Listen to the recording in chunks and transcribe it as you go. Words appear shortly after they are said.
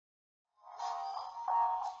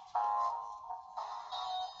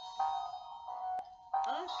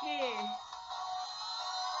Ok.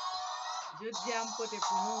 Je dis à m'pote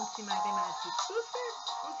pour nous petit mathématique. Tout ça,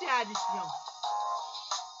 c'est addition.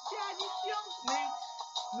 C'est addition, mais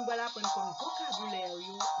nous allons apprendre comme vocabulaire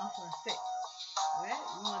en français. Ouais,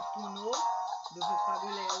 you want to know the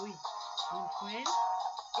vocabulary in French,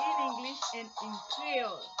 in English, and in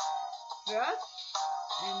Creole first,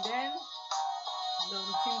 and then dans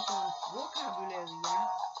le film comme vocabulaire, nous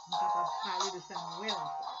sommes capables de parler de Samuel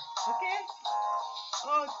ensemble. Ok?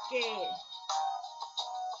 Ok.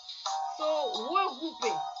 So,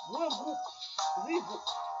 regrouper,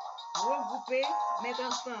 mettre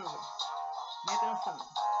ensemble. Alors,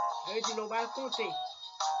 on va compter.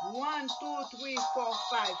 1, 2, 3, 4,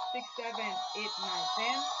 5, 6, 7, 8, 9,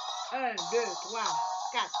 10. 1, 2, 3,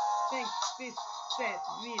 4, 5, 6, 7,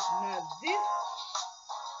 8, 9, 10.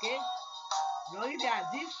 Ok? On arrive à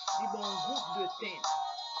 10, c'est bon, un groupe de 10.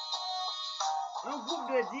 Un groupe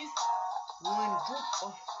de 10, one group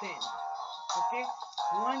of 10. Ok?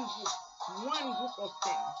 One group of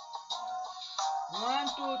 10. 1,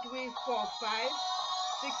 2, 3, 4, 5,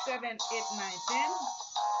 6, 7, 8, 9, 10.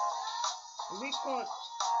 We count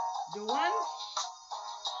the ones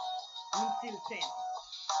until 10.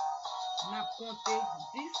 On a compté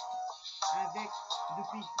 10 avec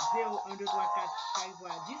depuis 0, 1, 2, 3, 4, 5,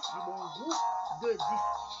 10. C'est bon groupe de 10.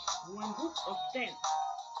 One group of 10.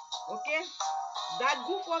 Okay? That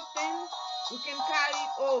group of 10, we can carry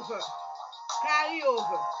over. Carry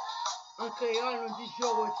over. En créole, on dit je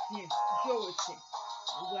retiens.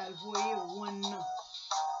 Vous allez voir one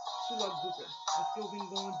sur l'autre groupe là. Parce que vous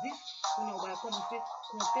venez 10, on va commencer à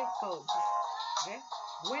compter par 10. Okay?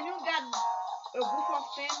 When you got a group of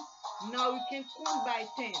 10, now we can count by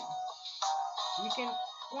 10. We can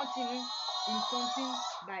continue in counting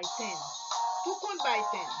by 10. To count by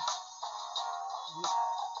 10.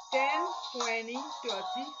 10, 20,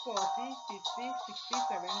 30, 40, 50, 60,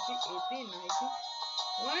 70, 80, 90,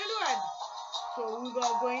 100. So we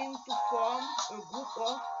are going to form a group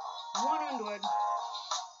of 100.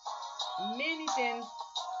 Many times,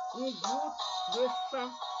 un groupe de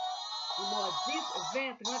 100. Bon, 10,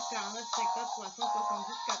 20, 30, 40, 50, 60,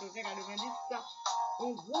 70, 80, 90, 100.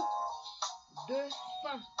 Un groupe de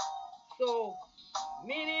 100. So,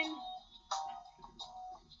 meaning,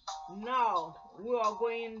 now we are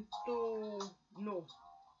going to know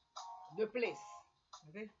the place.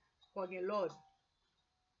 Okay? For the Lord.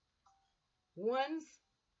 Ones,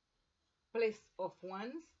 place of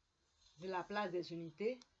ones, c'est la place des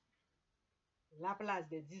unités. La place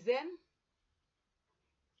des dizaines,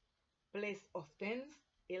 place of tens,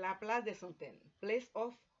 et la place des centaines, place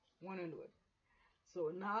of 100.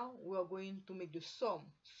 So now we are going to make the sum.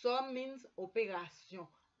 Sum means opération,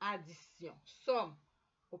 addition. Sum,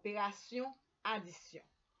 opération, addition.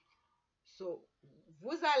 So,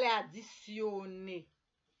 vous allez additionner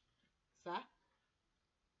ça,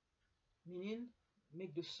 meaning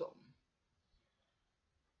make the sum.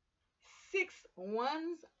 6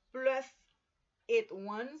 ones plus 8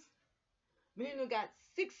 ones, meaning you got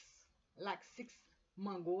 6, like 6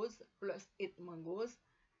 mangoes plus 8 mangoes.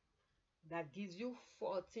 That gives you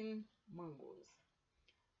 14 mangoes.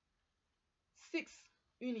 6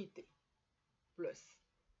 unités plus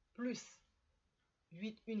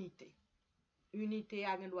 8 unités. Unité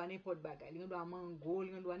a gen do n'importe bagay. Gen do mango,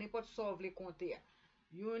 gen do n'importe sauve les compter.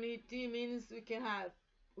 Unity means we can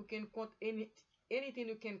count anything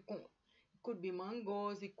you can count. It could be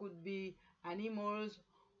mangoes, it could be animals,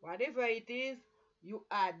 whatever it is, you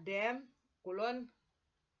add them, colonne,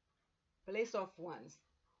 place of ones.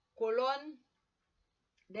 Colonne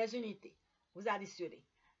des unités. Vous additionnez.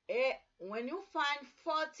 Et when you find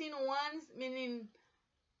 14 ones, meaning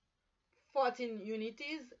 14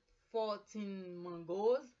 unities, 14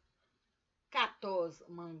 mangoes, 14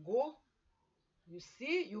 mango, you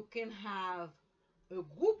see, you can have a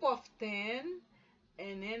group of 10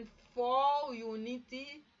 and then 4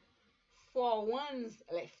 unity, 4 ones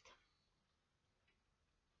left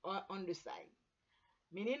on the side.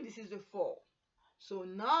 Meaning this is the 4. So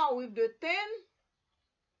now with the 10,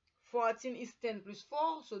 14 is 10 plus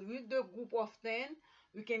 4. So with the group of 10,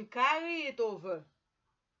 we can carry it over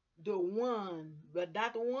the 1. But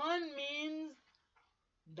that 1 means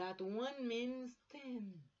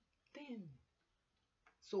 10. 10.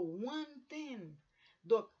 So 1 10.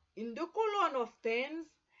 Donc, in the column of tens,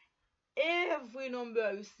 every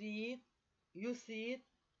number you see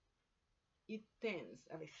it tens.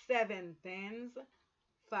 Avec 7 tens,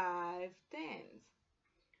 5 tens.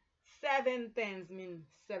 7 tens mean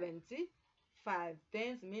 70, 5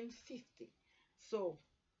 tens mean 50. So,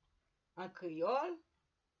 en créole,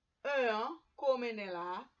 1 comme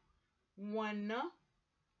là, 1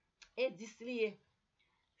 et 10 lié.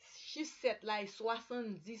 chiffre 7 là est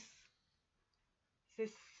 70.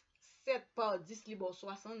 C'est 7 par 10 li bo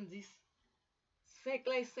 70. 5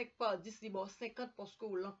 là est 5 par 10 li bo 50 parce que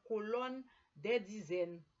ou l'en colonne des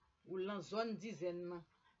dizaines ou l'en zone dizaine nan.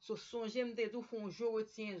 So sonje m'te tou fon je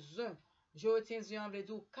retiens 1. Je retiens 1 veut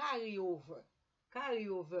dire carry over. Carry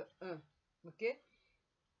over 1. OK?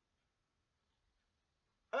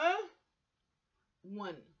 1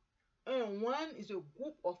 1. 1 is a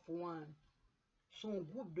group of 1. Son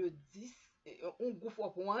groupe de 10. Un group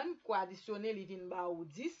of 1 ko additionner li vin ba ou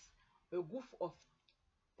 10. A group of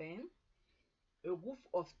 10. A group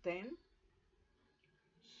of 10.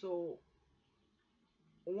 So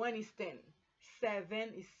 1 is 10.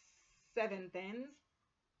 7 is 7 tens.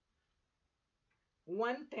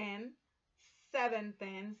 1 10. 7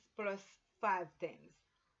 tens plus 5 tens.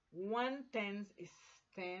 1 tens is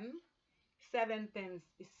 10. 7 tens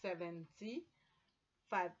is 70.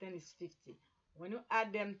 5 tens is 50. When you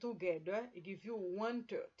add them together, it gives you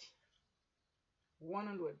 130.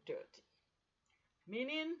 130.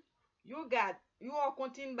 Meaning, you are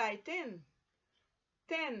counting by 10.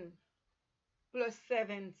 10 plus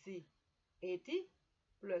 70, 80,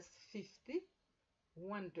 plus 50,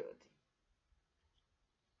 130.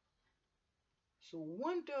 So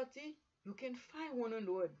 130, you can find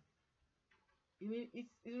 100.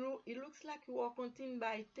 It looks like you are counting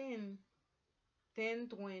by 10. 10,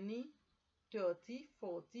 20, 30,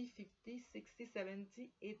 40, 50, 60,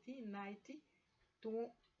 70, 80, 90,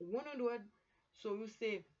 to 100. So you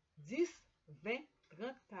say 10, 20,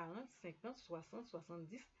 30, 40, 50, 60,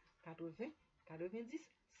 70, 80, 90,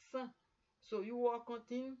 100. So you are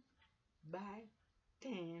counting by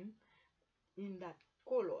 10 in that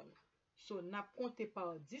colonne. So n'a compté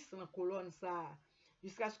par 10 dans colonne ça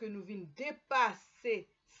jusqu'à ce que nous vin dépasser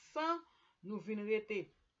 100, nous vin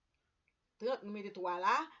rete 30, nous mettons 3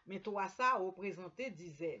 là, mais 3 ça représente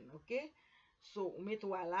dizaine, OK? So, on met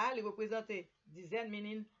 3 là, il représente dizaine,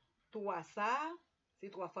 meaning 3 ça, c'est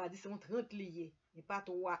 3 fois 10, c'est 30 liés. Et pas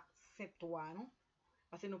 3, 5, 3, non?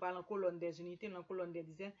 Parce que nous parlons colonne des unités, dans la colonne des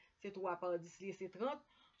dizaines, c'est 3 par 10 liés, c'est 30.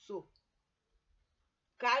 So,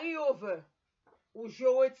 carry over, ou je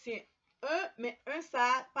retiens 1, mais 1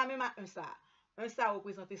 ça, pas même à 1 ça. 1 ça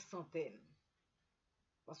représente centaine.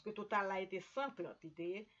 Parce que total là était 130,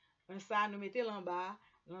 était un ça nous mettez en bas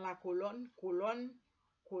dans la colonne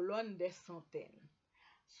des centaines.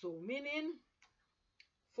 So meaning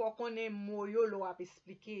faut qu'on ait mot yo lo ap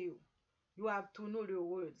expliquer yo. You have to know the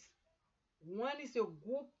words. One is a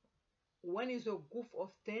group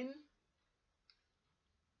of 10.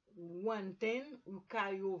 110 we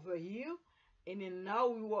carry over here, and then now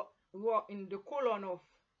we are in the column of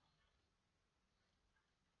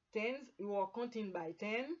tens. You are counting by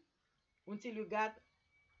 10 until you got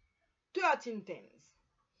 13 tens.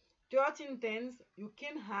 13 tens, you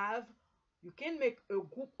can make a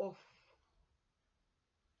group of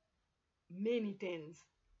many tens,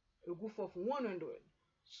 a group of 100.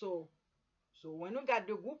 So when you got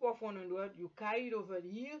the group of 100, you carry it over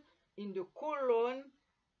here in the column,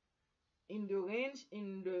 in the range,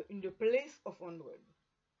 in the place of 100.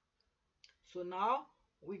 So now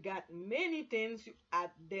we got many tens, you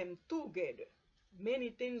add them together.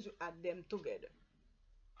 Many tens, you add them together.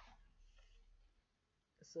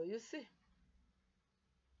 So you see.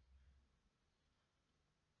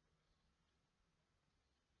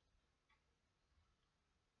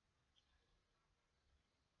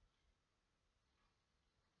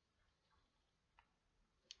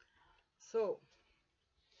 So,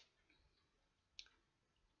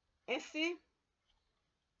 ainsi,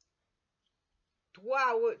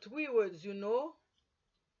 three words, you know,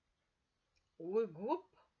 regroup,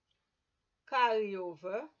 carry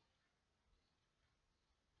over,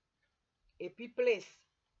 et puis place.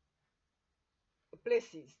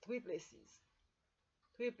 Places, three places.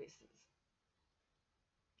 Three places.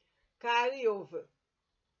 Carry over.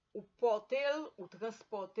 Ou portel, ou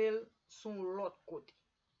transportel son l'autre côté.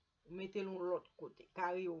 Ou mettez l'autre côté.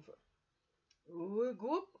 Carry over.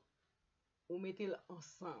 Regroupe, ou mettez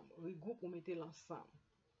ensemble. Regroupe, ou mettez l'ensemble.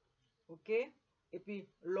 OK? Et puis,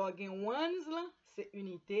 lò gen ones là, c'est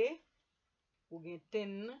unité. Ou gen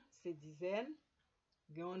ten, c'est dizaine.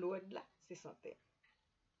 Gen 100 là, c'est centaine.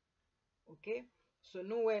 OK? So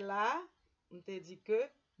nou wè là, on te dit que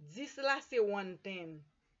 10 là, c'est 110.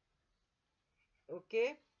 OK?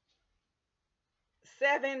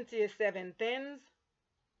 70 est 7 tens.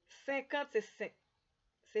 50 c'est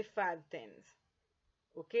 5 tens.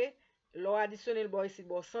 OK? Lò additionner le boy ici,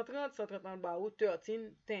 bon 130 en bas ou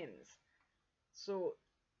 13 tens. So,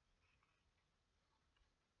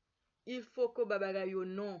 il faut que babagay yo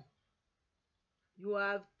non. You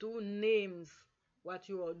have two names what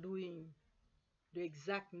you are doing, the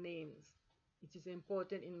exact names. It is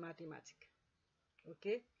important in mathematics.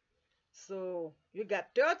 Okay? So you got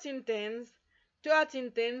 13 tens.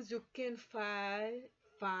 13 tens, you can find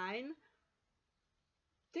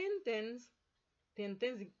 10 tens. 10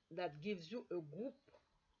 tens that gives you a group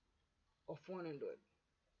of 100.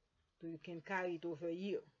 So you can carry it over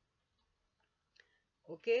here.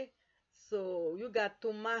 Okay? So you got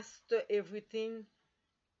to master everything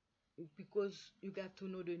because you got to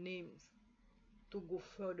know the names to go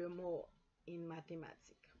furthermore in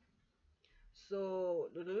mathematics. So,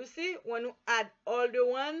 do you see when you add all the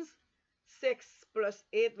ones, 6 plus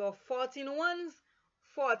 8 or 14 ones,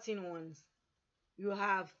 14 ones. You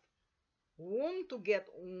have room to get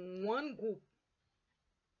one group.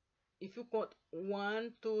 If you count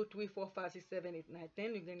 1, 2, 3, 4, 5, 6, 7, 8, 9,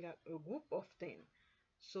 10, you then got a group of 10.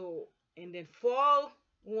 So, and then 4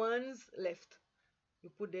 ones left. You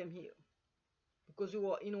put them here. Because you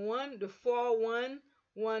are in one, the 4, 1,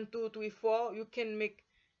 1, 2, 3, 4, you can make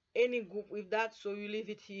any group with that, so you leave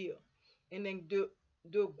it here. And then the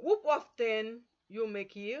group of 10 you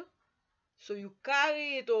make here, so you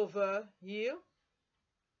carry it over here.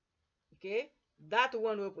 Okay, that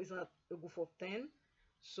one represents a group of 10,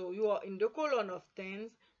 so you are in the column of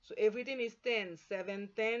tens, so everything is 10, 7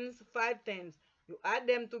 tens, 5 tens. You add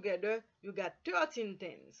them together, you got 13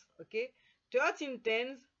 tens. Okay, 13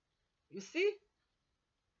 tens, you see,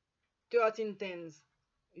 13 tens.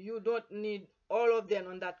 You don't need all of them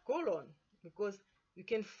on that column because you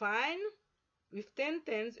can find with 10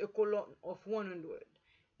 tens a column of 100.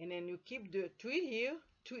 And then you keep the 3 here.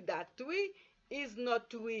 That 3 is not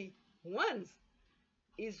 3 ones.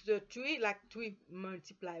 It's the 3, like 3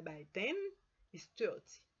 multiplied by 10 is 30.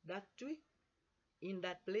 That 3 in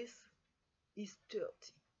that place is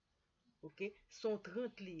 30. Ok? Son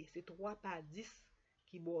 30 liye. C'est 3 par 10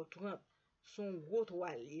 qui bo 30. Son gros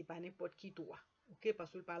 3 liye, pas n'importe qui 3. Ok?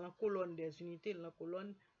 Parce que parle en colonne des unités, en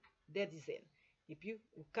colonne des dizaines. Et puis,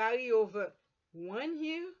 vous carry over 1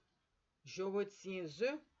 here. Je retiens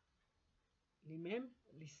 1. Lui-même,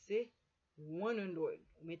 c'est 100.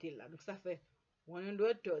 Vous mettez là. Donc, ça fait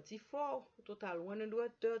 134. Total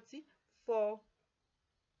 134.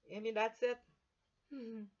 And that's it.